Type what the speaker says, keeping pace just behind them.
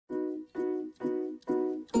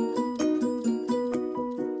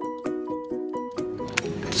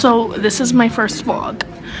So this is my first vlog.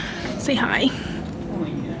 Say hi.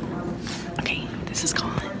 Okay, this is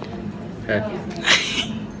Colin. Hey.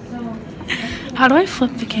 How do I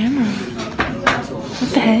flip the camera? What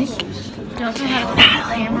the heck? Don't you have a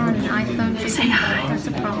camera on an iPhone? Say hi. That's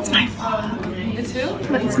a problem. It's my vlog. It's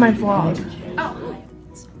who? It's my vlog. Oh.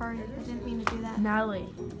 Sorry, I didn't mean to do that. Natalie.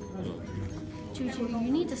 Juju, you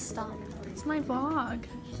need to stop. It's my vlog.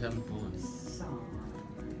 She's having fun.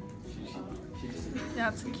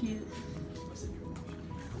 That's cute.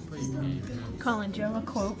 Colin, do you have a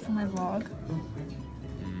quote for my vlog?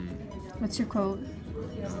 What's your quote?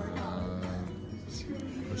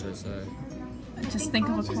 What should I say? Just think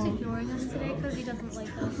of a Just quote. ignoring us today because he doesn't like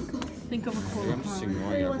us. Think of a I'm quote, just Colin.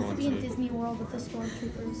 ignoring He wants to be in everyone. Disney World with the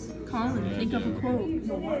stormtroopers. Colin, think of a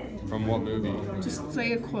quote. From what movie? Just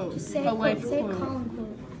say a quote. Say A life say a quote. Colin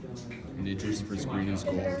quote. Nature's first green is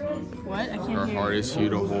gold. What? I Her can't hear. heart is hue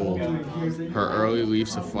to hold. Her early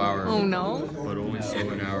leaves a flower. Oh no. But only so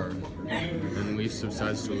an hour. And leaf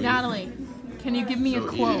subsides to leaf. Natalie, can you give me a So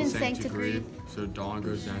quote? Eden Eden sank sank to to grief. So dawn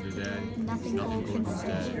goes down to day. Nothing Nothing gold can gold can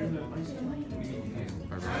stay.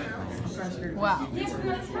 stay. Wow.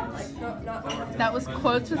 That was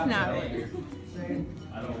quotes with Natalie.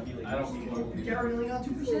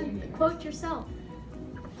 Quote yourself.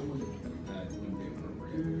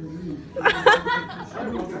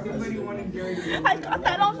 I got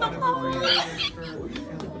that off the phone.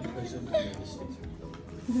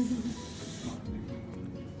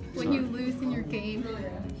 When you lose in your game.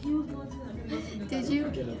 Did you?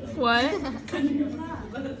 What? I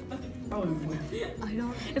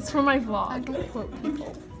don't. It's for my I vlog. don't quote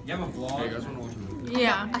people. Hey, you guys want to watch a movie?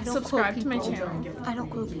 Yeah. I don't Subscribe quote to my people. channel. I don't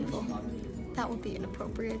quote people. That would be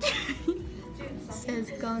inappropriate.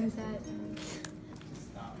 Says guns at.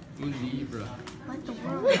 Un livre. What the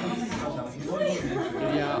world?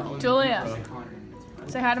 Julia,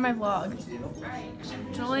 say hi to my vlog.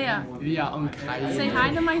 Julia, say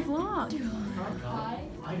hi to my vlog.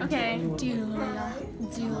 Okay. Julia.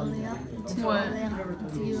 What?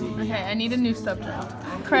 Okay, I need a new subject.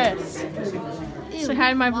 Chris, say hi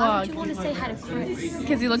to my Why would you vlog. want to say hi to Chris?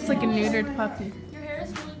 Because he looks like a neutered puppy.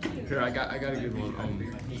 Here, I got a good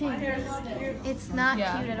one. It's not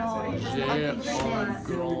Yeah. cute at all. J'ai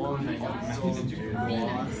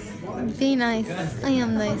Be nice. I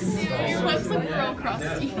am nice. Your lips look real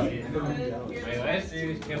crusty.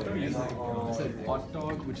 hot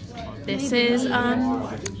dog, which is hot. This is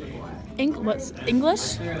what's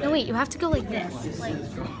English? No, wait. You have to go like this. Like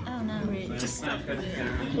I don't know. Just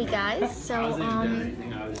hey guys. So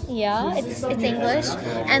yeah, it's English.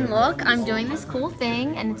 And look, I'm doing this cool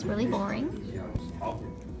thing, and it's really boring.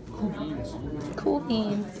 Cool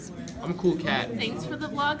beans. I'm a cool cat. Thanks for the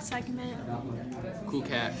vlog segment. Cool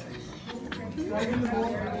cat.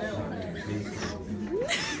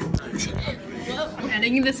 I'm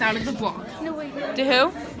editing this out of the vlog. No wait. To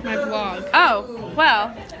who? My vlog. Oh,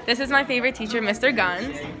 well, this is my favorite teacher, Mr.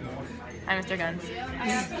 Guns. Hi, Mr. Guns.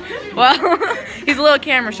 Well, he's a little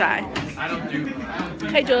camera shy.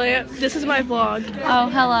 Hey Julia, this is my vlog. Oh,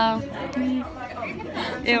 hello.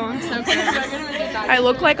 Ew, I'm so good. I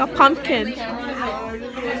look like a pumpkin. Wait,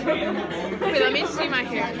 let me see my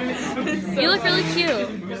hair. You look really cute.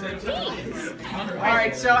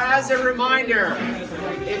 Alright, so as a reminder,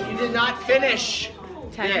 if you did not finish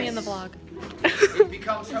Tag me in the this, vlog. it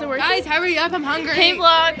becomes Guys, hurry up, I'm hungry. Hey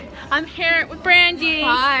vlog, I'm here with Brandy.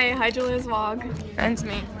 Hi Julia's vlog. That's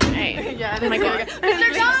me. Hey. Yeah, oh my god.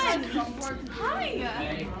 Mr. Guns!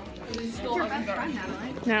 Hi.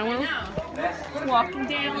 Now we're walking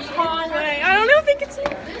down the hallway. I don't know, I think it's you.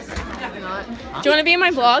 Do you want to be in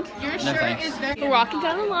my vlog? Your shirt is very... We're walking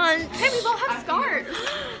down the lunch. Hey, we both have scarves.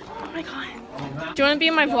 Oh my god. Do you want to be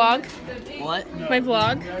in my vlog? What? My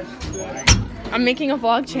vlog? I'm making a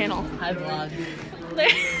vlog channel. Hi, vlog.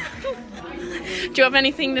 Do you have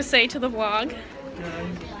anything to say to the vlog?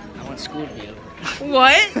 I went to school with you.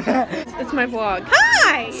 What? It's my vlog.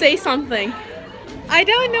 Hi! Say something. I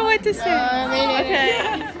don't know what to say.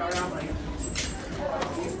 Okay.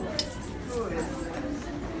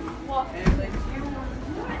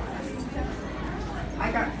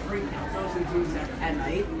 I got free frozen foods at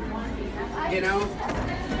night, you know?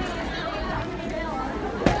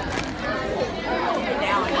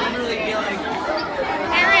 Now I literally feel like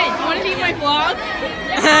Aaron, you want to be in my vlog?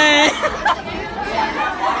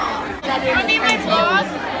 You want to be in my vlog?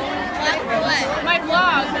 What? My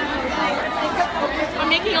vlog. I'm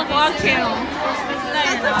making a vlog channel. No,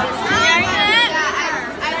 you're not.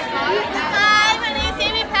 Hi, my name is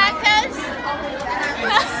Amy Pacas.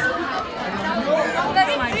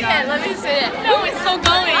 Oh my god. Let me see it. No, it's still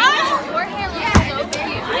going. Your hair looks so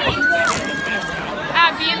cute.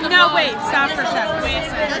 Be in No, wait, stop for a second. Wait a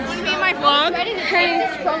second. Want to be my vlog? Hey.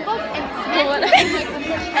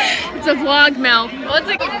 It's a vlog, Mel.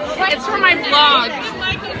 It's for my vlog.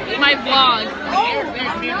 My vlog.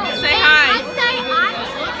 Say hi.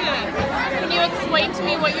 Can you explain to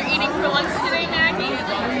me what you're eating for lunch today, Maggie?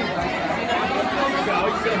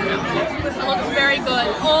 It looks very good.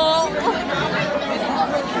 Oh.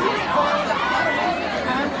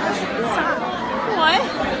 What?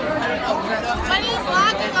 What are you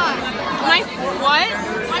vlogging on? My what?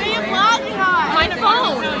 What are you vlogging on? My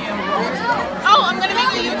phone. Oh, I'm gonna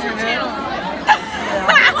make a YouTube channel.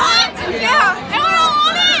 What? Yeah. Everyone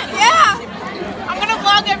want it? Yeah. I'm gonna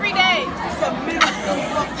vlog every day.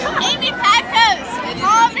 Amy Pacos,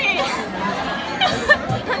 call me.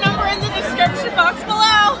 Her number in the description box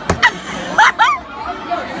below.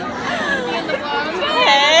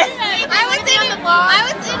 Hey. I was in the vlog. I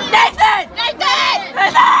was in it. Nathan!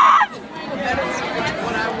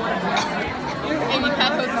 Amy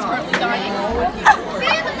Pacos is currently dying. Be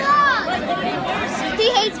in the vlog. He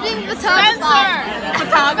hates being photographer.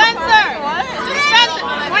 Spencer! What? Spencer!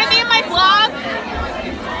 Want to be in my vlog?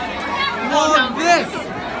 Vlog this.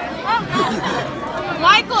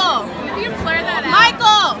 Michael! You can blur that out.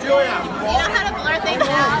 Michael! Julia. You know how to blur things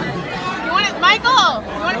out? You want it? Michael!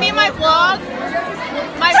 You want to be in my vlog?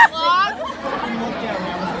 My vlog?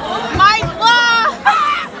 My vlog!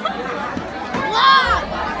 Vlog!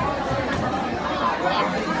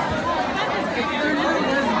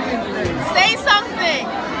 Say something!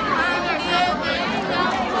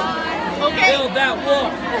 Okay. Build that wall.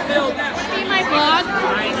 Build that. See my vlog?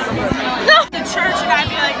 No. The church and I'd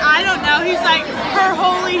be like, I don't know. He's like, her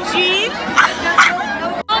holy Jean.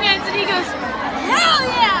 Long ends and he goes, hell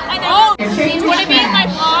yeah! I know. Oh, do you want to be in my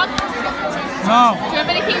vlog? No. Do you have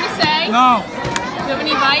anything to say? No. Do you have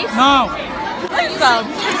any advice? No. So,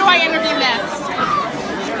 who do I interview next?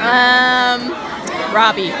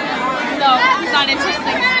 Robbie. No, he's not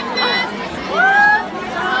interesting.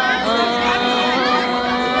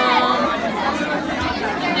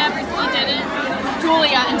 He didn't.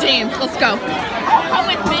 Julia and James, let's go. Come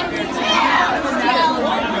with me.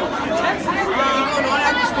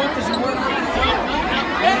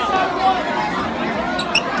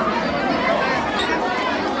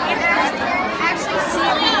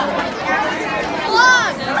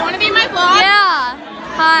 Vlog. Want to be in my vlog? Yeah.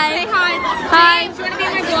 Hi. Say hi. Hi. James, you want to be in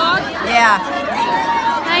my vlog? Yeah.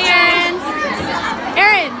 Hi, Erin.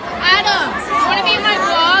 Erin.